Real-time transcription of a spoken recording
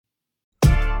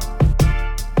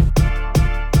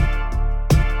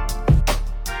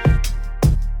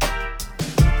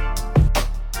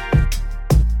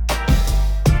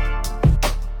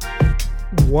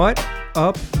What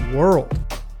up, world?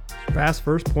 Fast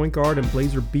First point guard and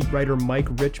Blazer beat writer Mike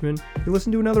Richman. You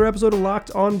listen to another episode of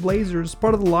Locked On Blazers,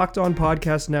 part of the Locked On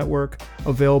Podcast Network,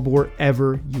 available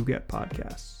wherever you get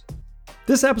podcasts.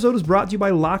 This episode is brought to you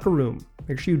by Locker Room.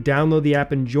 Make sure you download the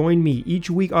app and join me each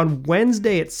week on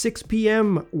Wednesday at 6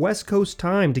 p.m. West Coast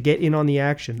time to get in on the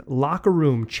action. Locker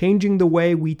Room, changing the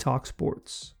way we talk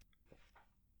sports.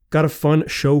 Got a fun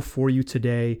show for you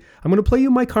today. I'm going to play you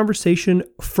my conversation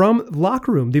from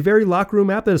Locker Room, the very Locker Room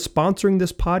app that is sponsoring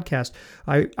this podcast.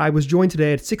 I was joined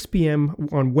today at 6 p.m.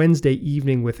 on Wednesday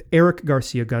evening with Eric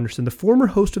Garcia Gunderson, the former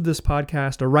host of this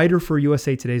podcast, a writer for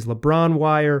USA Today's LeBron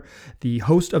Wire, the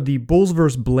host of the Bulls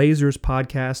vs. Blazers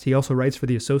podcast. He also writes for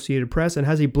the Associated Press and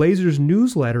has a Blazers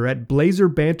newsletter at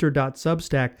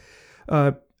blazerbanter.substack.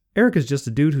 Eric is just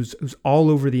a dude who's all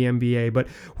over the NBA, but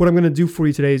what I'm going to do for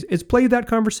you today is play that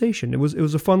conversation. It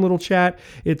was a fun little chat.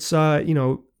 It's,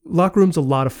 Locker Room's a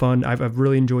lot of fun. I've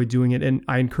really enjoyed doing it, and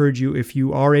I encourage you, if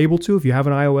you are able to, if you have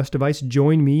an iOS device,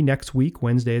 join me next week,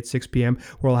 Wednesday at 6 p.m.,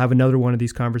 where I'll have another one of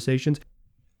these conversations.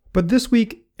 But this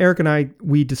week, Eric and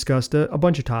we discussed a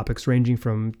bunch of topics ranging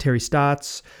from Terry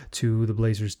Stotts to the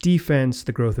Blazers defense,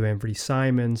 the growth of Anfernee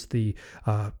Simons, the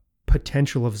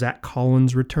potential of Zach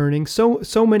Collins returning. So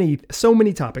many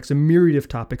topics, a myriad of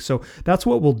topics. So that's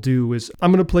what we'll do is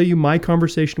I'm going to play you my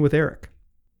conversation with Eric.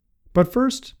 But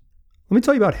first, let me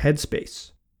tell you about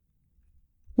Headspace.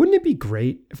 Wouldn't it be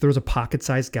great if there was a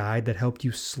pocket-sized guide that helped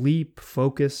you sleep,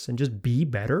 focus, and just be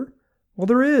better? Well,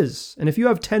 there is. And if you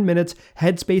have 10 minutes,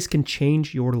 Headspace can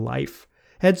change your life.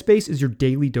 Headspace is your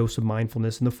daily dose of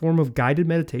mindfulness in the form of guided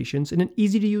meditations in an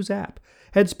easy-to-use app.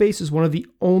 Headspace is one of the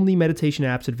only meditation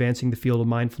apps advancing the field of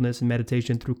mindfulness and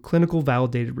meditation through clinical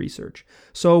validated research.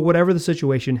 So whatever the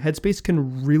situation, Headspace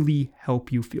can really help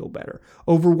you feel better.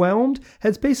 Overwhelmed?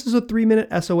 Headspace is a 3-minute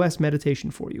SOS meditation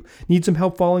for you. Need some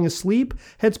help falling asleep?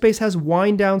 Headspace has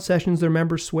wind-down sessions their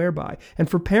members swear by. And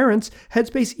for parents,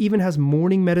 Headspace even has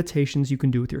morning meditations you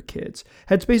can do with your kids.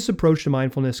 Headspace's approach to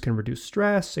mindfulness can reduce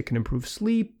stress, it can improve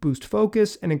sleep, boost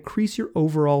focus, and increase your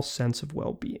overall sense of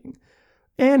well-being.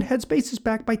 And Headspace is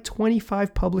backed by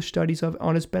 25 published studies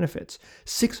on its benefits,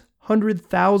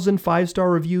 600,000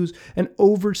 5-star reviews, and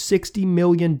over 60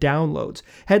 million downloads.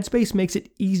 Headspace makes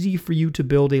it easy for you to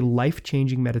build a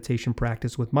life-changing meditation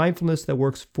practice with mindfulness that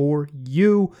works for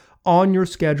you on your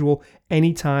schedule,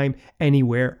 anytime,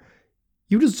 anywhere.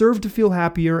 You deserve to feel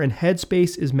happier, and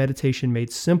Headspace is meditation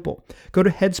made simple. Go to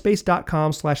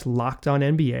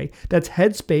headspace.com/lockedonnba. That's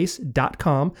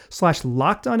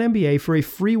headspace.com/lockedonnba for a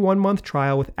free 1-month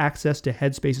trial with access to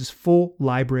Headspace's full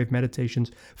library of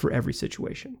meditations for every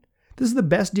situation. This is the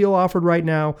best deal offered right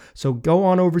now, so go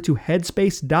on over to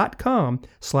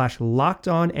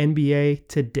headspace.com/lockedonnba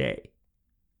today.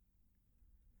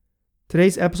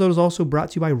 Today's episode is also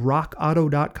brought to you by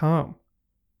rockauto.com.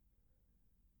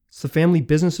 It's the family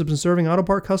business that's been serving auto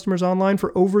part customers online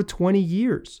for over 20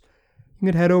 years. You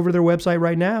can head over to their website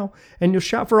right now and you'll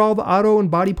shop for all the auto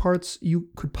and body parts you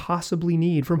could possibly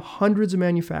need from hundreds of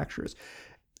manufacturers.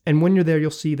 And when you're there,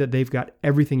 you'll see that they've got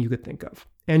everything you could think of.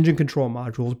 Engine control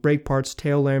modules, brake parts,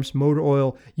 tail lamps, motor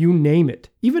oil, you name it.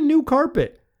 Even new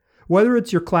carpet. Whether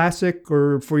it's your classic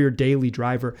or for your daily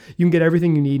driver, you can get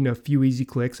everything you need in a few easy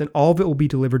clicks, and all of it will be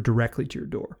delivered directly to your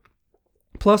door.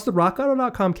 Plus, the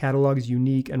RockAuto.com catalog is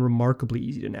unique and remarkably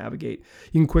easy to navigate.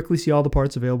 You can quickly see all the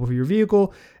parts available for your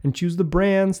vehicle and choose the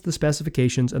brands, the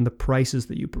specifications, and the prices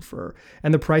that you prefer.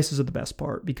 And the prices are the best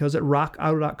part, because at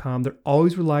RockAuto.com, they're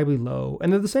always reliably low,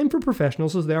 and they're the same for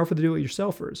professionals as they are for the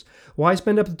do-it-yourselfers. Why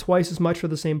spend up to twice as much for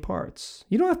the same parts?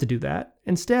 You don't have to do that.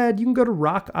 Instead, you can go to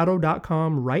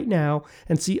RockAuto.com right now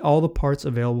and see all the parts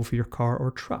available for your car or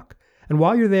truck. And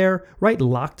while you're there, write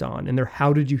Locked On in their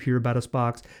How Did You Hear About Us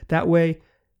box. That way,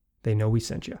 they know we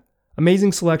sent you.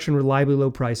 Amazing selection, reliably low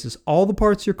prices, all the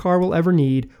parts your car will ever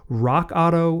need.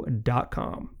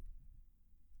 RockAuto.com.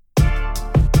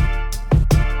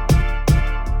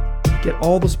 Get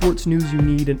all the sports news you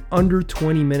need in under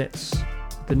 20 minutes.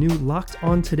 The new Locked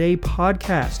On Today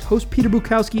podcast. Host Peter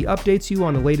Bukowski updates you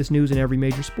on the latest news in every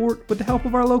major sport with the help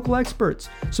of our local experts.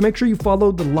 So make sure you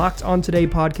follow the Locked On Today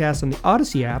podcast on the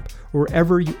Odyssey app or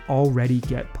wherever you already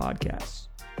get podcasts.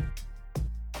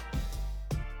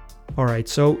 All right,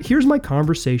 so here's my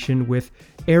conversation with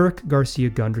Eric Garcia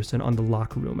Gunderson on the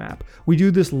Locker Room app. We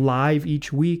do this live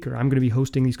each week, or I'm going to be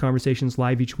hosting these conversations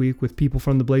live each week with people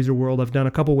from the Blazer world. I've done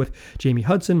a couple with Jamie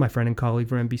Hudson, my friend and colleague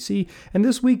from NBC, and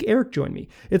this week Eric joined me.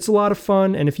 It's a lot of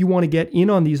fun, and if you want to get in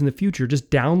on these in the future, just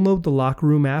download the Locker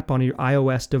Room app on your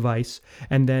iOS device,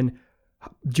 and then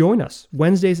join us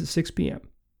Wednesdays at 6 p.m.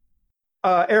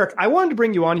 Eric, I wanted to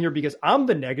bring you on here because I'm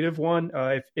the negative one.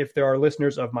 If there are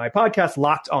listeners of my podcast,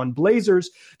 Locked on Blazers,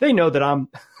 they know that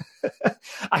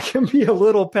I can be a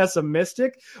little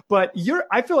pessimistic, but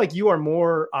I feel like you are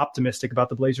more optimistic about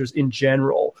the Blazers in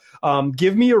general.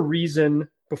 Give me a reason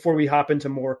before we hop into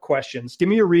more questions. Give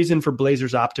me a reason for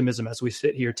Blazers optimism as we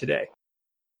sit here today.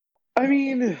 I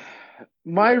mean,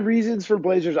 my reasons for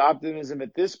Blazers optimism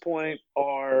at this point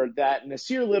are that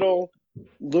Nasir Little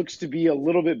looks to be a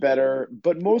little bit better,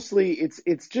 but mostly it's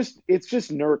just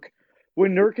Nurk.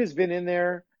 When Nurk has been in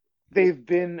there, they've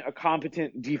been a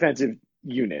competent defensive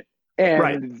unit,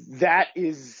 Right. and that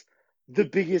is the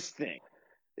biggest thing.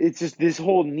 It's just this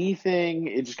whole knee thing.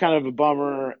 It's just kind of a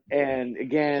bummer, and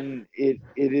again, it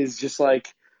is just like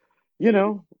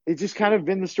it's just kind of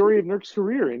been the story of Nurk's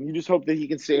career, and you just hope that he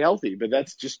can stay healthy. But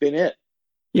that's just been it.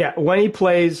 Yeah. When he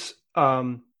plays,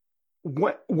 when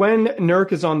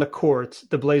Nurk is on the court,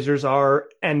 the Blazers are,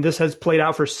 and this has played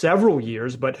out for several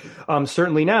years, but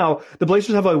certainly now, the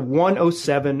Blazers have a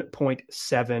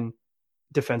 107.7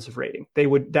 defensive rating. They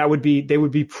would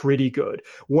be pretty good.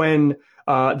 When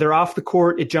they're off the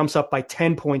court, it jumps up by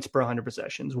 10 points per 100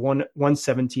 possessions,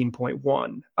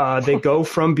 117.1. They go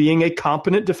from being a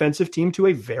competent defensive team to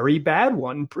a very bad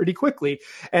one pretty quickly.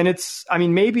 And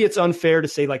maybe it's unfair to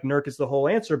say like Nurk is the whole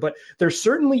answer, but there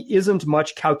certainly isn't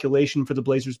much calculation for the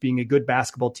Blazers being a good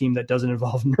basketball team that doesn't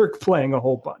involve Nurk playing a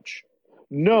whole bunch.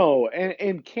 No,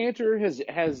 and Cantor has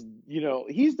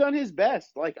he's done his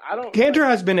best. Like I don't Cantor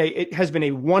like. has been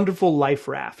a wonderful life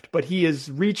raft, but he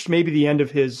has reached maybe the end of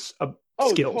his Oh,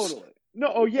 skills. totally.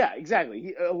 No, oh yeah,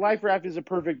 exactly. A life raft is a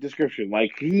perfect description. Like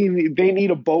they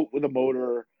need a boat with a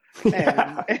motor, and,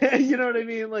 Yeah. and you know what I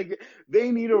mean. Like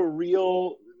they need a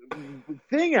real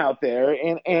thing out there,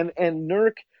 and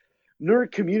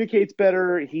Nurk communicates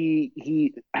better.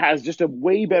 He has just a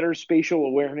way better spatial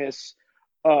awareness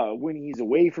when he's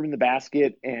away from the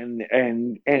basket, and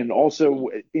also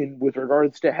in with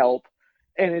regards to help.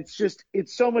 And it's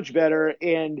so much better.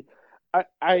 And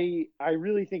I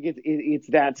really think it's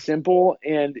that simple,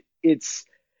 and it's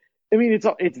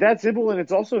that simple, and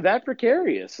it's also that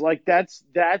precarious. Like that's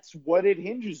what it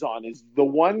hinges on, is the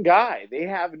one guy. They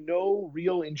have no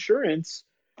real insurance,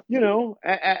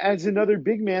 as another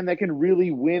big man that can really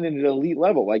win at an elite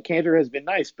level. Like Cantor has been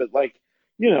nice, but like,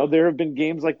 there have been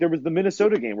games, like there was the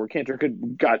Minnesota game where Cantor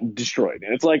got destroyed,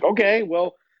 and it's like, okay,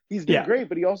 well, he's been Yeah. great,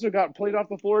 but he also got played off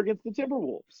the floor against the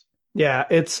Timberwolves. Yeah,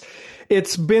 it's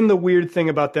been the weird thing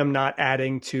about them not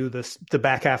adding to the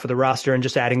back half of the roster and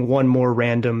just adding one more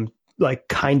random, like,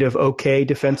 kind of okay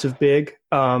defensive big.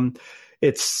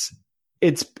 It's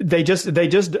they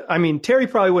just I mean, Terry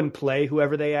probably wouldn't play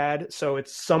whoever they add, so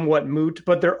it's somewhat moot,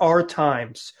 but there are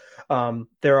times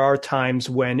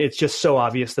when it's just so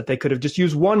obvious that they could have just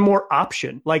used one more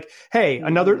option. Like, hey,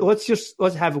 Mm-hmm.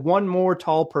 let's have one more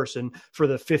tall person for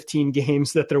the 15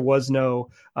 games that there was no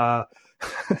that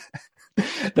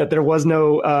there was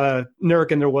no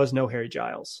Nurk and there was no Harry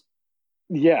Giles.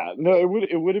 Yeah, no, it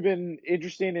would have been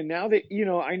interesting. And now that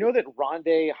I know that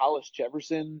Rondé Hollis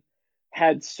Jefferson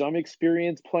had some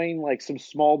experience playing like some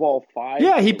small ball five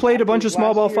Yeah, for he the played a bunch of Raptors small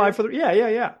last ball five year. for the.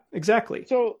 Yeah, exactly.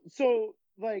 So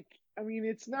like, I mean,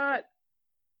 it's not.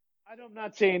 I'm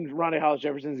not saying Rondé Hollis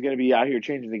Jefferson is going to be out here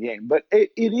changing the game, but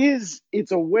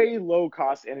it's a way low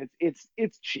cost, and it's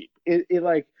cheap.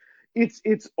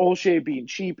 It's Olshey being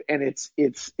cheap, and it's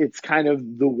kind of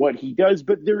the what he does.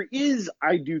 But there is,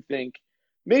 I do think,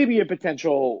 maybe a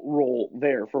potential role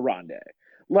there for Rondé.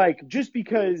 Like, just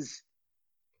because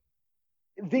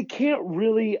they can't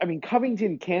really. I mean,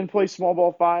 Covington can play small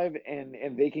ball five, and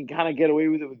they can kind of get away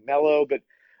with it with Melo, but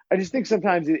I just think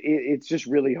sometimes it's just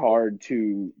really hard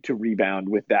to rebound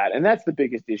with that, and that's the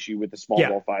biggest issue with the small Yeah,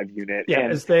 ball five unit. yeah,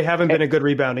 And, as they haven't and been a good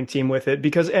rebounding team with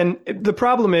it and the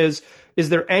problem is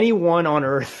there anyone on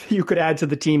earth you could add to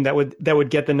the team that would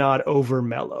get the nod over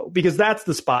Melo? Because that's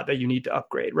the spot that you need to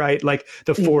upgrade, right? Like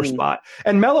the four mhm. spot.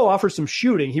 And Melo offers some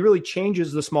shooting. He really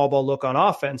changes the small ball look on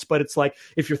offense, but it's like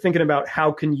if you're thinking about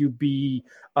how can you be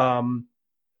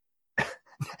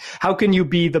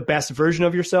the best version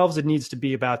of yourselves, it needs to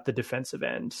be about the defensive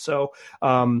end. So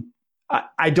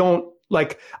I don't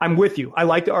like. I'm with you. I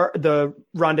like the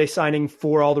Rondé signing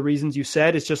for all the reasons you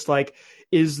said. It's just like,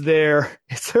 is there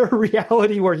a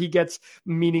reality where he gets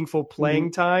meaningful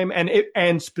playing time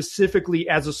and specifically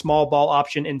as a small ball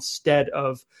option instead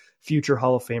of future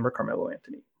Hall of Famer Carmelo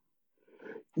Anthony?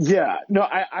 Yeah, no,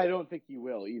 I don't think he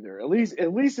will either. At least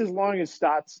as long as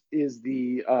Stotts is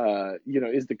the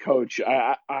coach.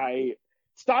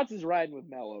 Stotts is riding with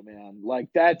Melo, man. Like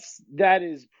that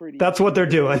is pretty That's what they're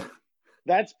clear. doing.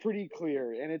 That's pretty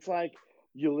clear. And it's like,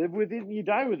 you live with it and you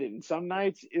die with it. And some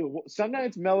nights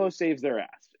Melo saves their ass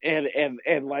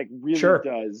and like really Sure.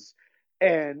 does.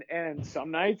 And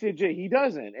some nights he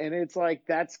doesn't. And it's like,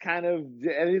 that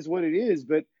is what it is.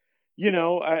 But,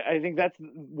 I think that's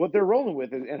what they're rolling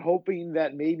with, and hoping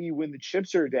that maybe when the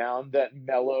chips are down, that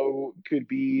Melo could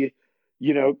be,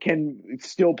 can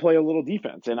still play a little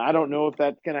defense. And I don't know if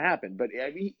that's going to happen. But I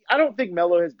mean, I don't think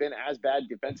Melo has been as bad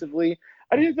defensively.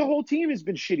 I think the whole team has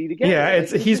been shitty together. Yeah,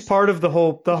 he's part of the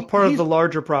part of the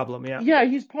larger problem. Yeah. Yeah,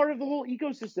 he's part of the whole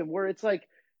ecosystem where it's like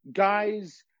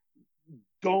guys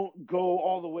don't go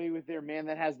all the way with their man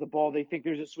that has the ball. They think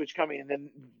there's a switch coming, and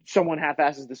then someone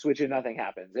half-asses the switch and nothing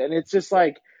happens. And it's just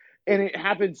like, and it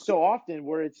happens so often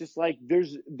where it's just like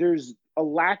there's a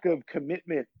lack of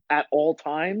commitment at all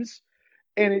times,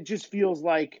 and it just feels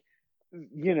like,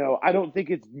 I don't think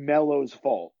it's Melo's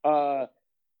fault. One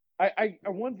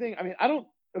thing, I mean, I don't.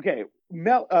 Okay, I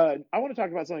want to talk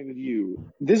about something with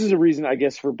you. This is a reason, I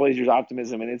guess, for Blazers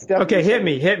optimism, and it's definitely Okay.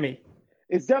 Hit me.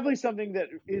 It's definitely something that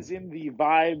is in the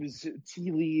vibes,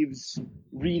 tea leaves,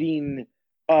 reading,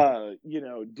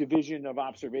 division of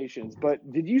observations.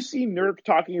 But did you see Nurk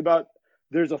talking about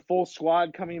there's a full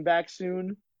squad coming back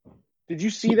soon? Did you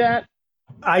see that?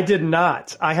 I did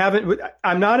not. I haven't.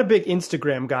 I'm not a big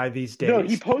Instagram guy these days. No,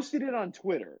 he posted it on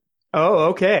Twitter. Oh,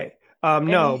 okay.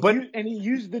 No, and he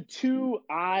used the two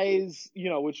eyes,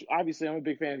 which obviously I'm a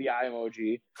big fan of the eye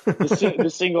emoji, the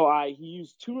single eye. He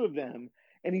used two of them.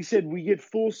 And he said, we get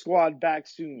full squad back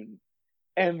soon.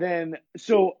 And then,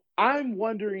 so I'm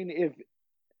wondering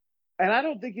and I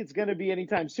don't think it's going to be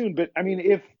anytime soon, but I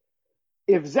mean,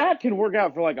 if Zach can work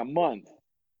out for like a month.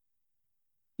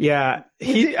 Yeah.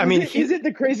 Is it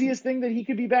the craziest thing that he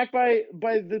could be back by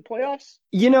the playoffs?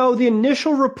 The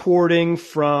initial reporting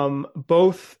from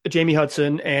both Jamie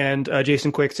Hudson and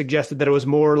Jason Quick suggested that it was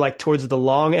more like towards the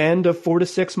long end of 4 to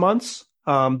 6 months.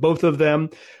 Both of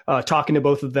them, talking to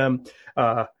both of them,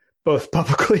 both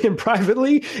publicly and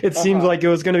privately, it seemed like it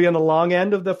was going to be on the long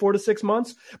end of the 4 to 6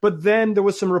 months. But then there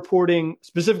was some reporting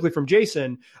specifically from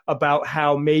Jason about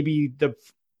how maybe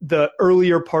the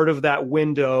earlier part of that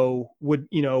window would,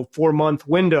 4-month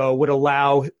window would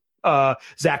allow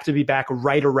Zach to be back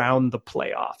right around the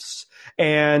playoffs.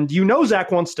 And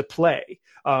Zach wants to play.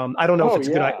 I don't know if it's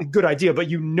a good idea, but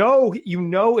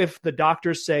if the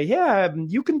doctors say, yeah,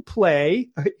 you can play,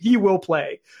 he will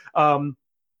play.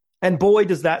 And boy,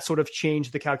 does that sort of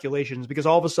change the calculations, because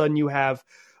all of a sudden you have,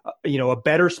 a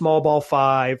better small ball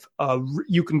 5.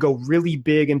 You can go really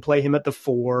big and play him at the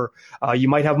 4. You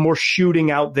might have more shooting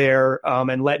out there,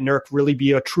 and let Nurk really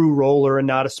be a true roller and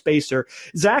not a spacer.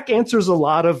 Zach answers a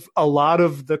lot of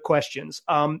the questions.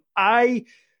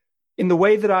 In the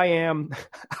way that I am,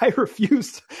 I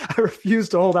refuse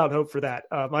to hold out hope for that.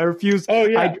 I refuse. Oh,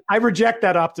 yeah. I reject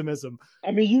that optimism. I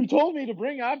mean, you told me to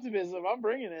bring optimism. I'm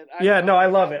bringing it. I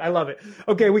love it.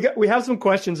 Okay, we have some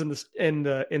questions in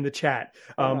the chat.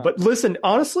 But listen,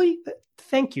 honestly,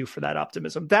 thank you for that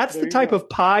optimism. That's the type of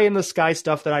pie in the sky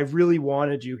stuff that I really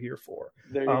wanted you here for.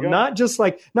 There you go. Not just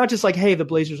like, hey, the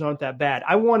Blazers aren't that bad.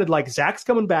 I wanted like Zach's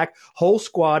coming back, whole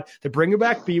squad. They're bringing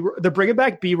back B-Roy.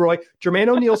 Jermaine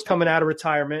O'Neal's coming out of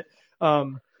retirement.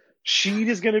 Sheed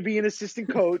is going to be an assistant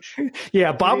coach.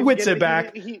 Yeah, Bob Whitsitt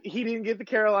back. He didn't get the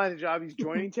Carolina job. He's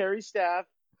joining Terry's staff.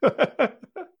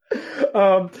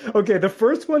 Okay, the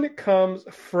first one comes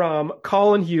from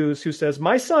Colin Hughes, who says,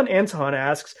 my son Anton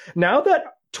asks, now that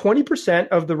 20%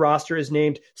 of the roster is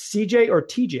named CJ or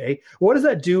TJ, what does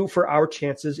that do for our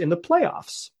chances in the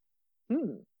playoffs?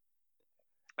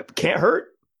 Can't hurt.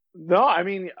 No, I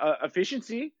mean,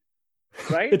 efficiency,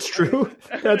 right? It's true.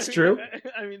 That's true.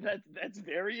 I mean, that's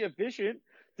very efficient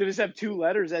to just have 2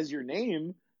 letters as your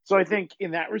name. So I think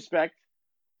in that respect,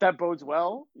 that bodes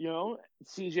well.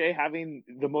 CJ having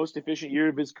the most efficient year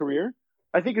of his career.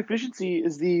 I think efficiency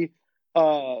is the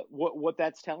what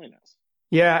that's telling us.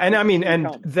 Yeah, and I mean, and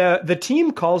the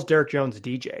team calls Derek Jones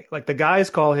DJ. Like, the guys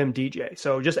call him DJ.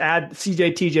 So just add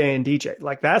CJ, TJ, and DJ.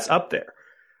 Like, that's up there.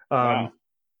 Wow.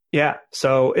 Yeah.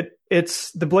 So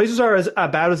it's the Blazers are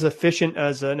about as efficient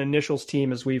as an initials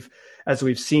team as we've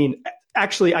seen.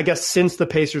 Actually, I guess since the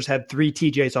Pacers had 3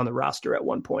 TJs on the roster at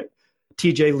one point: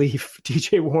 TJ Leaf,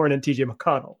 TJ Warren, and TJ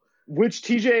McConnell. Which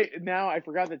TJ, now I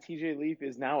forgot that TJ Leaf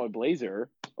is now a Blazer,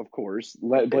 of course.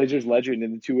 Blazers legend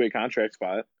in the 2-way contract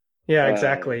spot. Yeah,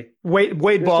 exactly.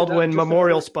 Wade Baldwin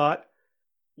memorial spot.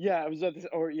 Yeah, I was at this.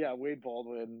 Wade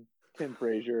Baldwin, Tim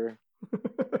Frazier.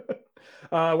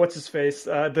 What's his face?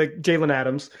 The Jalen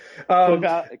Adams.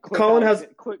 Colin has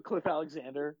Cliff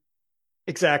Alexander.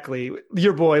 Exactly,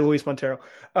 your boy Luis Montero.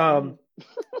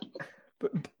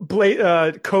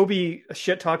 Kobe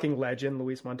shit talking legend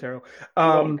Luis Montero.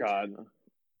 Oh God.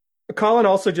 Colin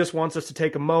also just wants us to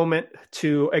take a moment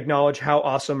to acknowledge how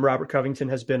awesome Robert Covington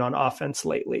has been on offense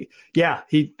lately. Yeah,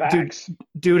 Facts.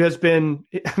 dude has been.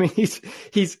 I mean,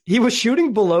 he was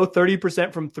shooting below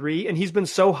 30% from three, and he's been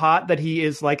so hot that he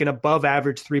is like an above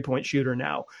average 3-point shooter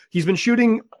now. He's been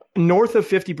shooting north of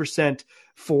 50%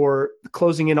 for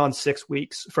closing in on 6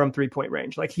 weeks from 3-point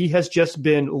range. Like he has just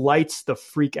been lights the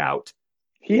freak out.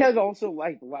 He has also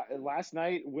like last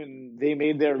night when they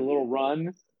made their little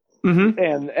run Mm-hmm.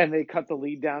 and they cut the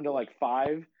lead down to like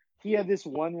 5. He had this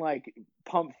one like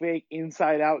pump fake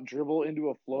inside out dribble into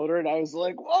a floater, and I was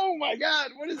like, "Oh my god,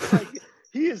 what is like?"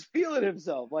 He is feeling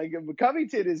himself. Like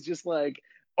Covington is just like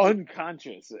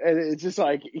unconscious, and it's just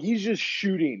like he's just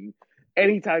shooting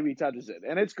anytime he touches it,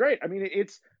 and it's great. I mean,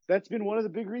 that's been one of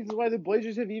the big reasons why the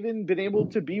Blazers have even been able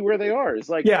to be where they are. It's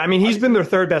like, yeah, I mean, he's been their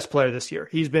third best player this year.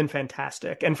 He's been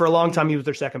fantastic, and for a long time, he was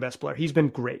their second best player. He's been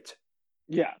great.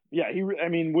 Yeah. I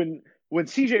mean, when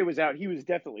CJ was out, he was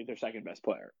definitely their second best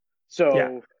player. So,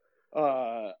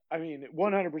 Yeah. I mean,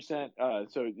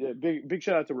 100%. So big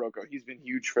shout out to Rocco. He's been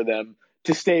huge for them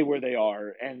to stay where they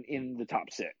are and in the top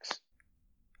 6.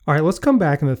 All right, let's come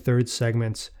back in the third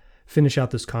segment, finish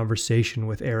out this conversation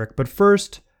with Eric. But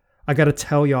first, I got to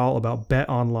tell y'all about Bet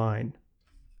Online.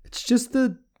 It's just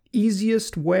the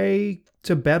easiest way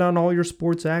to bet on all your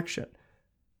sports action.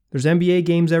 There's NBA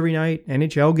games every night,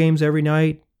 NHL games every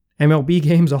night, MLB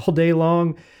games all day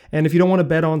long. And if you don't want to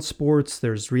bet on sports,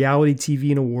 there's reality TV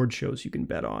and award shows you can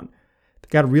bet on. They've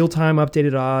got real-time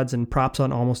updated odds and props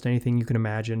on almost anything you can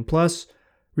imagine. Plus,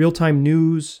 real-time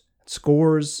news,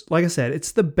 scores. Like I said,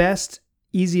 it's the best,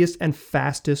 easiest, and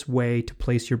fastest way to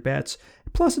place your bets.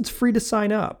 Plus, it's free to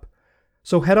sign up.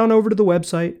 So head on over to the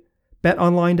website,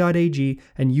 betonline.ag,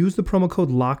 and use the promo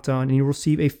code LOCKEDON, and you'll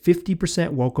receive a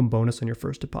 50% welcome bonus on your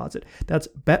first deposit. That's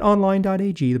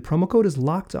betonline.ag. The promo code is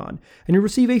LOCKEDON, and you'll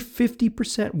receive a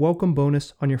 50% welcome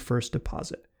bonus on your first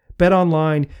deposit.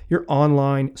 BetOnline, your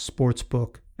online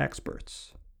sportsbook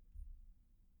experts.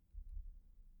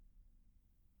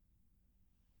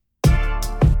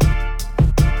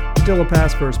 Still a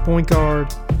pass first point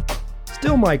guard.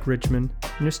 Still Mike Richman,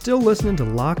 and you're still listening to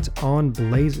Locked On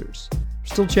Blazers. We're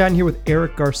still chatting here with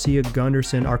Eric Garcia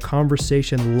Gunderson, our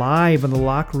conversation live on the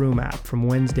Locker Room app from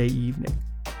Wednesday evening.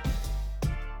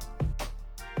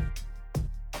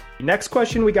 Next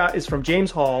question we got is from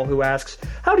James Hall, who asks,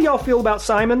 how do y'all feel about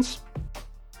Simons?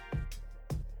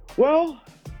 Well,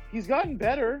 he's gotten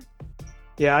better.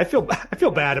 Yeah, I feel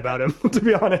bad about him, to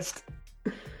be honest.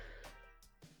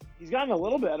 He's gotten a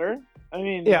little better. I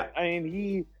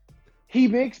mean, he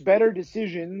makes better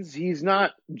decisions. He's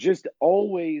not just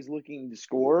always looking to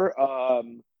score,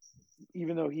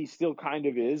 even though he still kind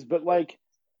of is. But like,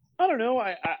 I don't know.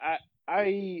 I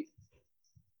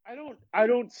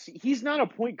don't see. He's not a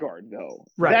point guard though.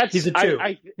 Right. He's a 2.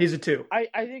 He's a 2. I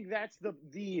think that's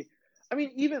the. I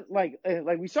mean, even like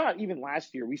we saw it even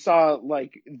last year. We saw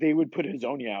like they would put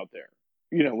Hazonia out there,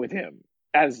 with him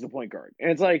as the point guard,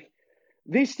 and it's like.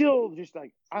 They still just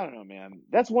like, I don't know, man.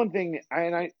 That's one thing.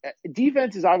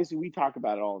 Defense is obviously, we talk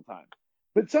about it all the time.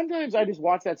 But sometimes I just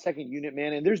watch that second unit,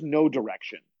 man, and there's no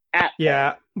direction at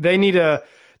all. They need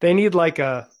like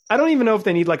I don't even know if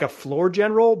they need like a floor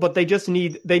general, but they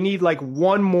need like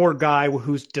one more guy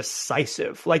who's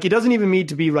decisive. Like it doesn't even need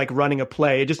to be like running a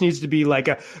play. It just needs to be like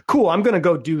cool, I'm going to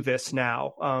go do this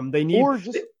now. They need, or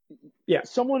just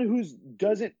someone who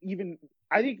doesn't even,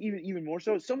 I think even more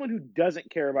so, someone who doesn't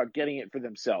care about getting it for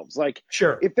themselves. Like,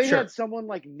 if they had someone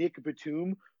like Nick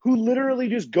Batum, who literally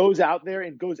just goes out there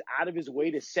and goes out of his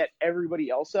way to set everybody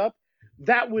else up,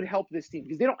 that would help this team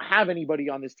because they don't have anybody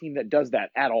on this team that does that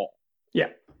at all. Yeah.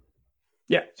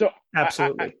 So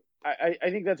absolutely. I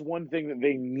think that's one thing that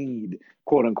they need,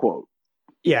 quote unquote.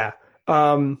 Yeah.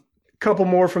 Couple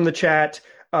more from the chat.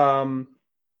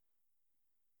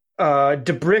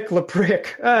 DeBrick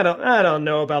LeBrick. I don't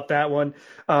know about that one.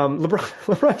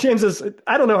 LeBron James is,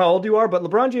 I don't know how old you are, but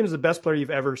LeBron James is the best player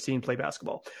you've ever seen play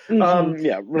basketball.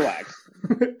 Relax.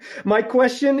 My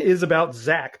question is about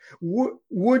Zach.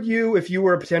 Would you, if you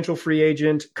were a potential free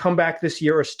agent, come back this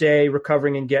year or stay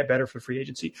recovering and get better for free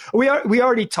agency? We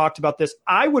already talked about this.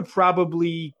 I would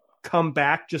probably come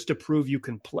back just to prove you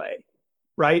can play,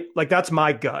 right? Like that's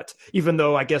my gut, even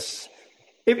though I guess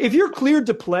if you're cleared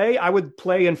to play, I would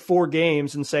play in 4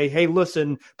 games and say, hey,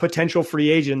 listen, potential free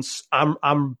agents,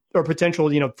 or potential,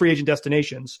 free agent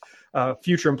destinations,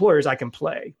 future employers, I can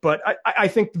play. But I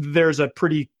think there's a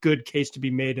pretty good case to be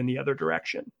made in the other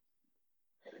direction.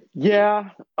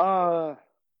 Yeah. Probably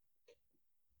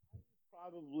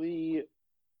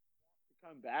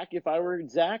come back if I were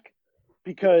Zach.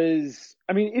 because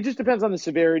I mean it just depends on the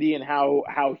severity and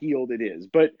how healed it is.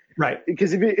 But Right.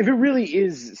 because if it really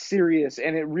is serious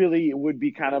and it really would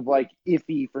be kind of like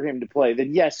iffy for him to play,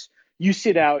 then yes, you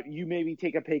sit out, you maybe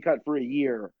take a pay cut for a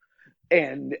year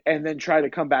and then try to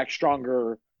come back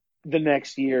stronger the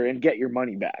next year and get your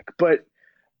money back. But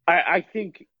I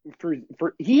think for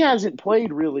he hasn't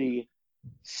played really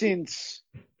since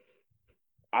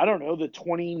I don't know the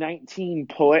 2019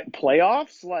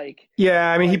 playoffs. Like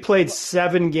Yeah, I mean, he like played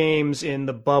 7 games in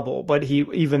the bubble, but he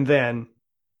even then,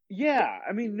 yeah,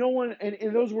 I mean no one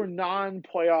and those were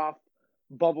non-playoff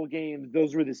bubble games.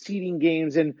 Those were the seeding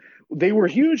games, and they were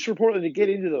huge for Portland to get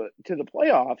into the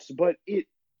playoffs. But it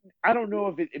I don't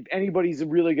know if anybody's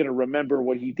really going to remember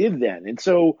what he did then. And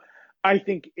so I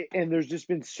think, and there's just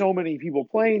been so many people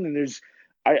playing, and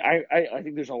I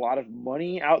think there's a lot of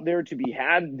money out there to be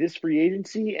had this free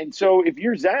agency. And so if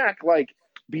you're Zach, like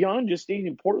beyond just staying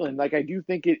in Portland, like I do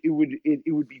think it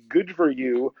would be good for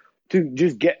you to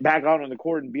just get back out on the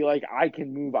court and be like, I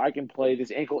can move, I can play. This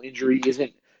ankle injury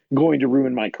isn't going to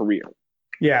ruin my career.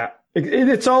 yeah,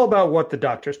 it's all about what the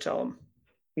doctors tell him.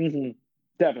 Mm-hmm.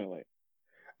 Definitely.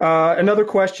 Another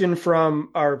question from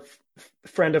our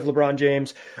friend of LeBron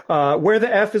James. Where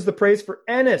the F is the praise for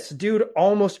Ennis? Dude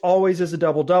almost always is a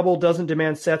double-double, doesn't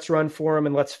demand sets run for him,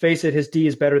 and let's face it, his D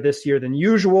is better this year than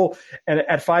usual. And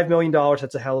at $5 million,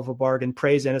 that's a hell of a bargain.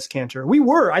 Praise Ennis Cantor.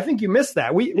 I think you missed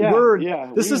that.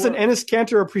 This is an Ennis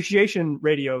Cantor appreciation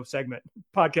radio segment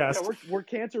podcast. Yeah, we're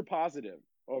cancer positive.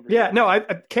 Yeah, no,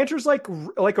 Cantor's like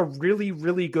a really,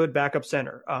 really good backup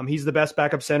center. He's the best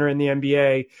backup center in the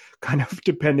NBA, kind of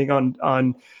depending on.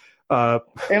 And I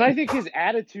think his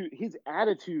attitude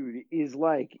is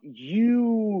like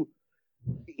he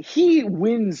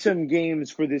wins some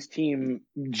games for this team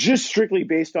just strictly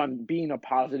based on being a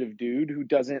positive dude who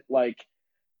doesn't like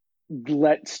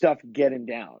let stuff get him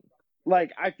down.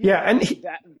 Like I feel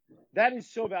that is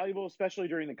so valuable, especially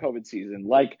during the COVID season.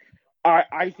 Like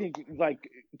I think like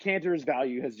Cantor's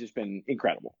value has just been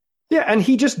incredible. Yeah, and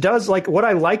he just does like what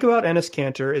I like about Enes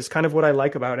Kanter is kind of what I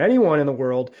like about anyone in the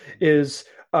world is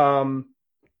he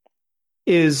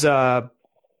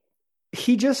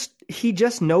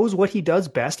just knows what he does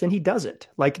best and he does it.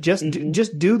 Like just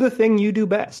do the thing you do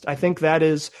best. I think that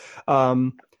is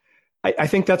I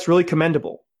think that's really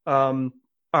commendable. All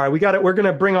right, we're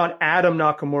gonna bring on Adam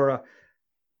Nakamura.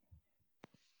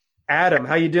 Adam,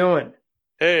 how you doing?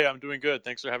 Hey, I'm doing good.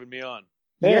 Thanks for having me on.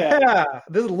 Yeah,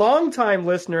 this is a longtime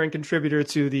listener and contributor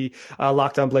to the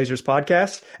Locked On Blazers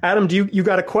podcast. Adam, do you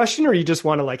got a question, or you just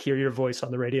want to like hear your voice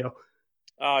on the radio?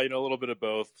 A little bit of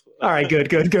both. All right, good.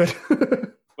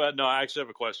 But no, I actually have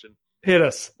a question. Hit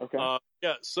us. Okay.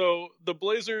 Yeah. So the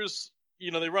Blazers, they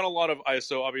run a lot of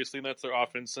ISO, obviously, and that's their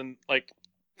offense. And like,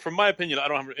 from my opinion, I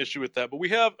don't have an issue with that. But we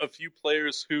have a few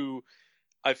players who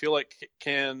I feel like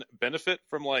can benefit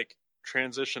from like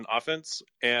transition offense,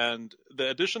 and the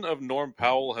addition of Norm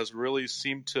Powell has really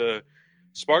seemed to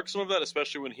spark some of that,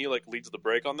 especially when he like leads the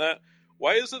break on that.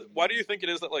 Why do you think it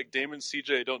is that like Dame and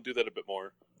CJ don't do that a bit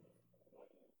more?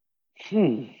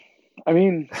 I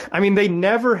mean they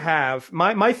never have.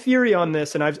 My theory on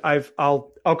this, and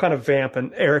I'll kind of vamp,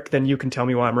 and Eric, then you can tell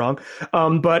me why I'm wrong.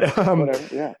 Whatever,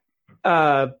 yeah.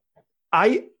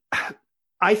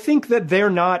 I think that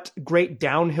they're not great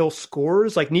downhill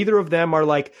scorers. Like neither of them are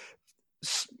like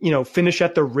finish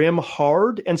at the rim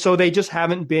hard. And so they just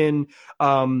haven't been,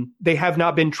 they have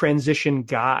not been transition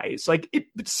guys. Like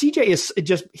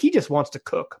CJ he just wants to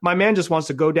cook. My man just wants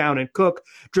to go down and cook,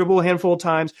 dribble a handful of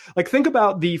times. Like think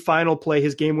about the final play,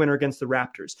 his game winner against the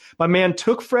Raptors. My man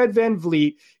took Fred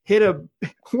VanVleet,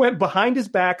 went behind his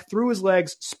back, threw his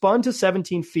legs, spun to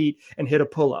 17 feet and hit a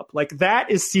pull up. Like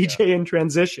that is CJ in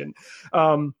transition.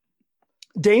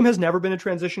 Dame has never been a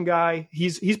transition guy.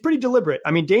 He's pretty deliberate.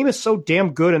 I mean, Dame is so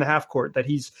damn good in the half court that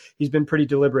he's been pretty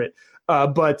deliberate.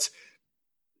 But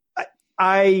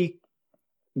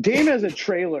Dame as a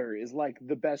trailer is like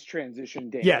the best transition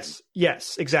Dame. Yes,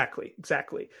 exactly. It's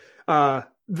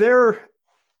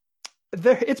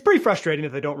pretty frustrating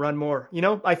that they don't run more.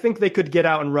 I think they could get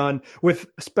out and run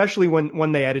especially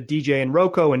when they added DJ and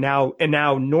Rocco and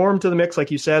now Norm to the mix,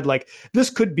 like you said. Like this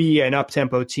could be an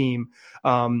up-tempo team.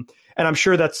 And I'm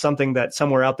sure that's something that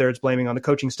somewhere out there it's blaming on the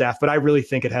coaching staff, but I really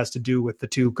think it has to do with the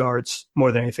two guards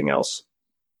more than anything else.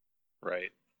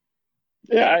 Right.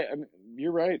 Yeah, I mean,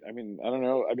 you're right. I mean, I don't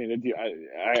know. I mean,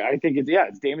 I think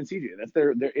it's Dame and CJ. That's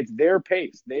it's their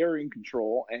pace. They are in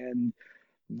control, and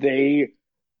they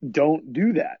don't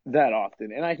do that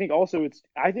often. And I think also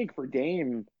I think for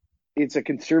Dame, it's a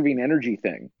conserving energy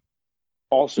thing.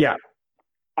 Also, yeah.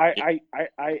 I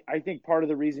think part of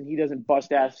the reason he doesn't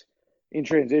bust ass in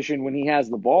transition when he has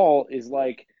the ball is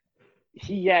like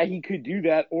he could do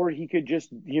that, or he could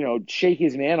just, shake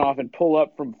his man off and pull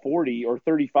up from 40 or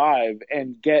 35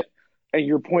 and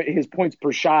his points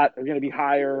per shot are going to be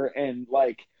higher, and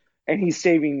he's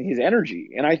saving his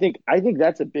energy. And I think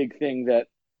that's a big thing that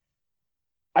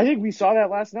I think we saw that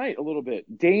last night a little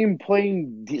bit. Dame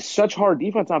playing such hard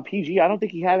defense on PG. I don't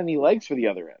think he had any legs for the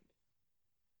other end.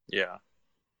 Yeah.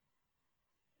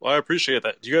 Well, I appreciate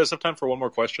that. Do you guys have time for one more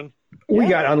question? We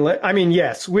got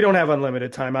yes, we don't have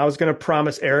unlimited time. I was going to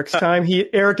promise Eric's time.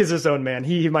 Eric is his own man.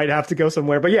 He might have to go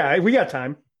somewhere, but yeah, we got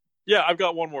time. Yeah, I've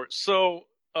got one more. So,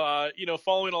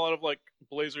 following a lot of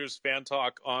Blazers fan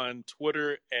talk on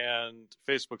Twitter and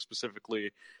Facebook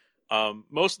specifically,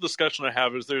 most of the discussion I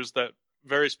have is there's that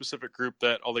very specific group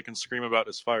that all they can scream about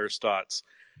is fire Stotts.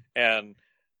 And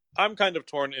I'm kind of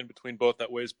torn in between both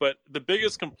that ways, but the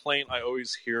biggest complaint I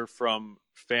always hear from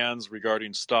fans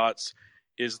regarding Stotts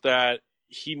is that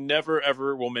he never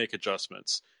ever will make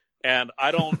adjustments. And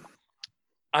I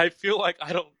feel like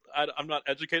I'm not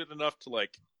educated enough to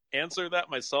answer that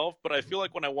myself, but I feel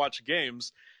like when I watch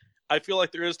games, I feel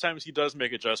like there is times he does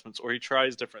make adjustments or he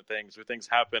tries different things or things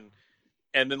happen.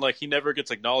 And then he never gets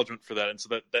acknowledgement for that. And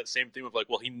so that same theme of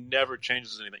he never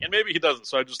changes anything. And maybe he doesn't.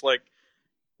 So I just like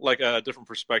a different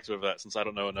perspective of that, since I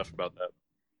don't know enough about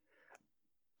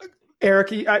that.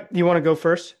 Eric, you want to go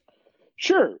first?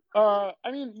 Sure. I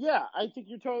think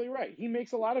you're totally right. He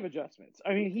makes a lot of adjustments.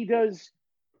 I mean, he does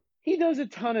a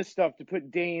ton of stuff to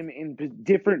put Dame in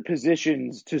different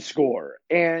positions to score.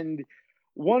 And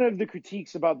one of the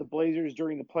critiques about the Blazers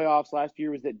during the playoffs last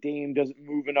year was that Dame doesn't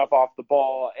move enough off the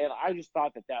ball. And I just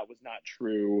thought that was not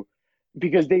true,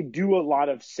 because they do a lot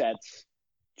of sets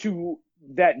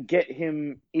that get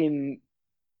him in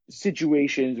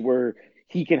situations where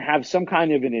he can have some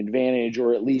kind of an advantage,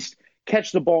 or at least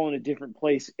catch the ball in a different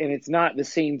place. And it's not the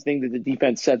same thing that the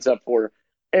defense sets up for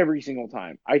every single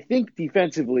time. I think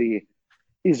defensively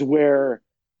is where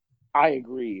I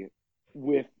agree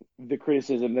with the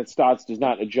criticism that Stotts does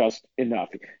not adjust enough.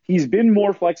 He's been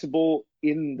more flexible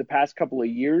in the past couple of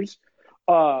years,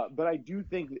 but I do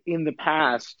think in the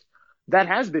past that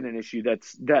has been an issue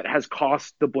that has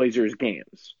cost the Blazers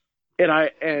games.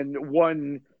 And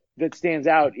one that stands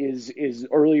out is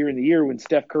earlier in the year when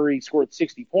Steph Curry scored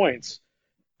 60 points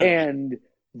and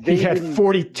he had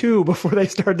 42 before they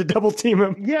started to double team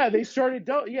him. Yeah, they started.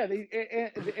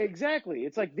 Exactly.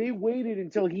 It's like they waited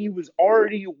until he was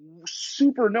already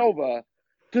supernova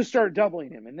to start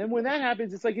doubling him. And then when that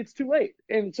happens, it's it's too late.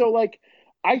 And so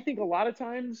I think a lot of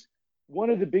times one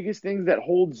of the biggest things that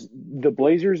holds the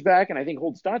Blazers back, and I think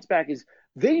holds Stotts back, is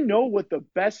they know what the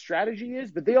best strategy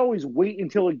is, but they always wait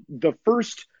until the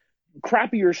first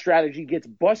crappier strategy gets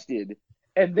busted,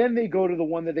 and then they go to the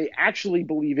one that they actually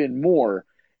believe in more.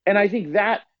 And I think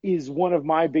that is one of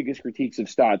my biggest critiques of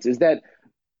Stotts, is that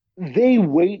they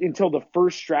wait until the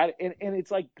first strategy, and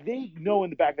it's they know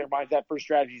in the back of their minds that first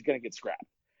strategy is going to get scrapped.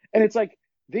 And it's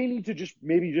they need to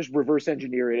maybe just reverse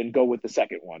engineer it and go with the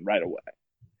second one right away.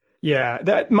 Yeah,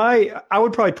 I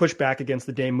would probably push back against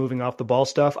the Dame moving off the ball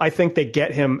stuff. I think they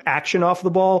get him action off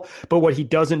the ball, but what he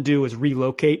doesn't do is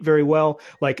relocate very well.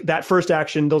 That first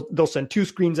action, they'll send two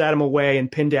screens at him away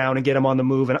and pin down and get him on the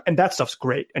move, and that stuff's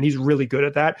great, and he's really good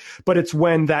at that. But it's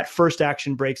when that first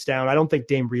action breaks down, I don't think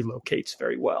Dame relocates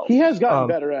very well. He has gotten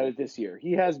better at it this year.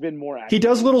 He has been more active. He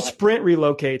does little sprint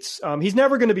relocates. He's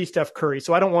never going to be Steph Curry,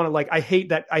 so I don't want to I hate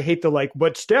the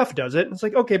but Steph does it. And it's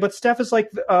okay, but Steph is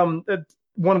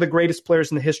one of the greatest players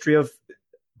in the history of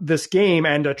this game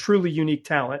and a truly unique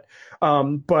talent.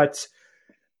 But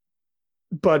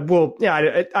well,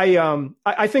 yeah,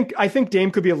 I think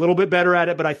Dame could be a little bit better at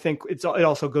it, but I think it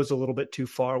also goes a little bit too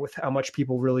far with how much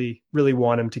people really, really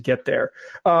want him to get there.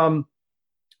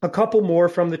 A couple more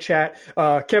from the chat.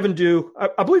 Kevin Dew,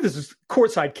 I believe this is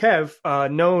Courtside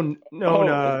Kev,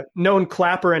 known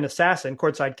clapper and assassin.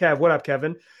 Courtside Kev, what up,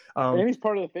 Kevin? And he's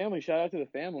part of the family. Shout out to the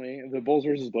family, the Bulls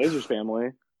versus Blazers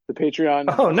family, the Patreon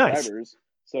subscribers.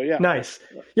 So yeah, nice.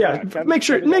 Yeah, make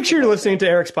sure you're listening to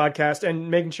Eric's podcast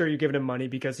and making sure you're giving him money,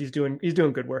 because he's doing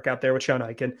good work out there with Sean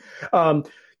Eichen.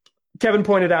 Kevin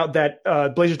pointed out that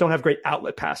Blazers don't have great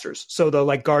outlet passers, so the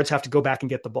guards have to go back and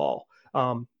get the ball.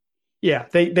 Yeah,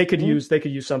 they could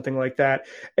use something like that.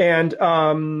 And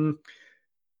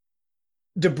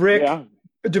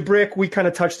DeBrick, we kind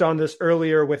of touched on this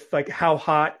earlier with how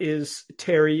hot is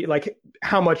Terry,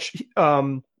 how much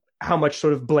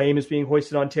sort of blame is being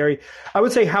hoisted on Terry. I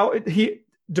would say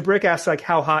DeBrick asks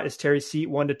how hot is Terry's seat,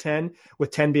 1 to 10, with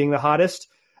 10 being the hottest.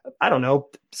 I don't know,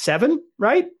 7,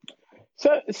 right?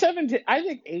 So 17, I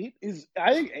think 8 is.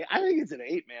 I think it's an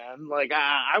 8, man. Like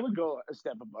I would go a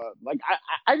step above. Like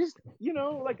I just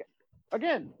like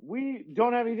again, we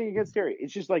don't have anything against Terry.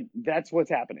 It's just like that's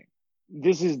what's happening.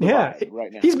 This is the vibe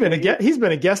right now. He's been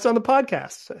a guest on the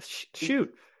podcast.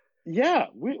 Shoot. Yeah,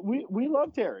 we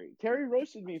love Terry. Terry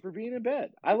roasted me for being in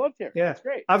bed. I love Terry. Yeah, it's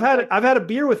great. I've had a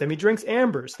beer with him. He drinks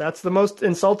Ambers. That's the most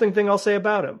insulting thing I'll say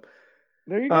about him.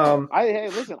 There you go. Hey,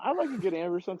 listen, I like a good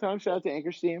Amber sometimes. Shout out to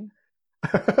Anchor Steam.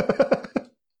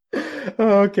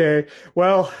 Okay,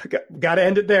 well, got to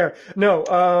end it there.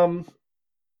 No.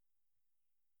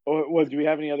 Well, do we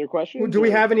have any other questions? Do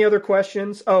we have any other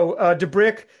questions? Oh,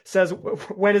 DeBrick says,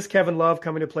 when is Kevin Love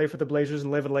coming to play for the Blazers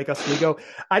and live in Lake Oswego?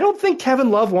 I don't think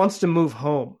Kevin Love wants to move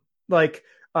home. Like,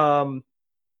 I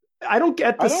don't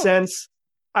get the sense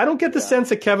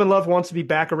that Kevin Love wants to be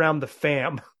back around the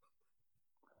fam.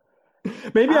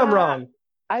 Maybe I'm wrong.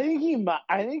 I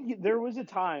think there was a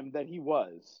time that he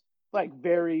was like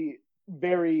very,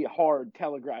 very hard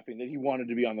telegraphing that he wanted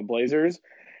to be on the Blazers.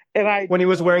 And when he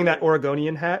was wearing that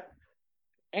Oregonian hat.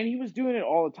 And he was doing it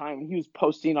all the time. He was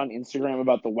posting on Instagram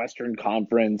about the Western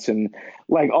Conference and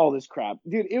like all this crap.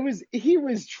 Dude, he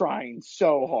was trying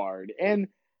so hard. And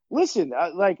listen,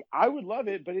 like I would love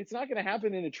it, but it's not going to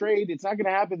happen in a trade. It's not going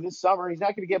to happen this summer. He's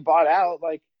not going to get bought out.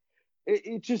 Like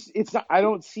it's not, I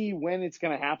don't see when it's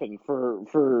going to happen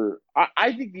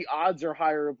I think the odds are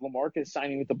higher of LaMarcus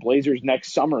signing with the Blazers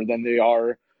next summer than they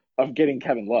are of getting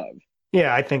Kevin Love.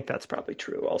 Yeah, I think that's probably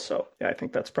true also. Yeah, I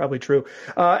think that's probably true.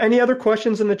 Any other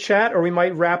questions in the chat, or we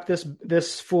might wrap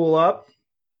this fool up?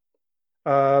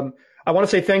 I want to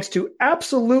say thanks to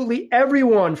absolutely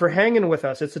everyone for hanging with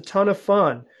us. It's a ton of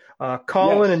fun.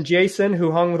 Colin and Jason,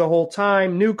 who hung the whole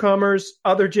time, newcomers,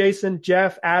 other Jason,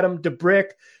 Jeff, Adam, DeBrick.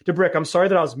 DeBrick, I'm sorry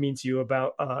that I was mean to you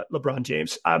about LeBron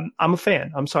James. I'm a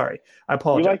fan. I'm sorry. I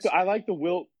apologize. I like the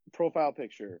Wilt profile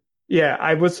picture. Yeah,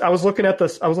 I was looking at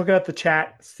this. I was looking at the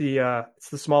chat. It's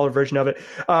the smaller version of it.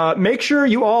 Make sure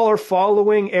you all are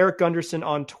following Eric Gunderson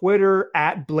on Twitter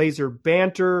at Blazer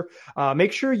Banter.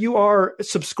 Make sure you are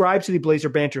subscribed to the Blazer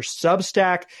Banter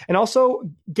Substack, and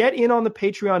also get in on the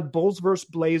Patreon Bulls vs.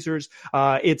 Blazers.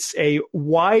 It's a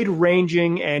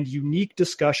wide-ranging and unique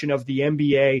discussion of the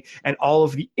NBA and all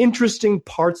of the interesting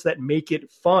parts that make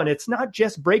it fun. It's not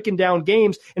just breaking down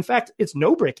games. In fact, it's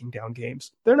no breaking down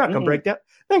games. They're not going to break down.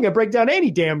 They're not going to break down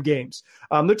any damn games.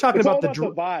 They're talking about the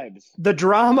vibes, the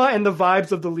drama and the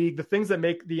vibes of the league, the things that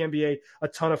make the NBA a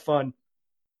ton of fun.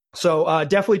 So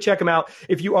definitely check them out.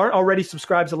 If you aren't already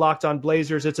subscribed to Locked On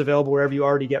Blazers, it's available wherever you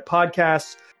already get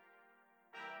podcasts.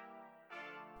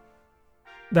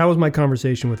 That was my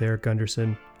conversation with Eric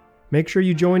Gunderson. Make sure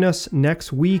you join us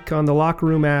next week on the Locker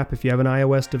Room app if you have an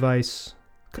iOS device.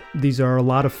 These are a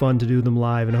lot of fun to do them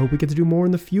live, and I hope we get to do more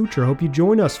in the future. I hope you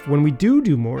join us when we do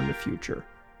more in the future.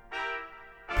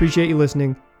 Appreciate you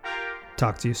listening.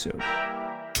 Talk to you soon.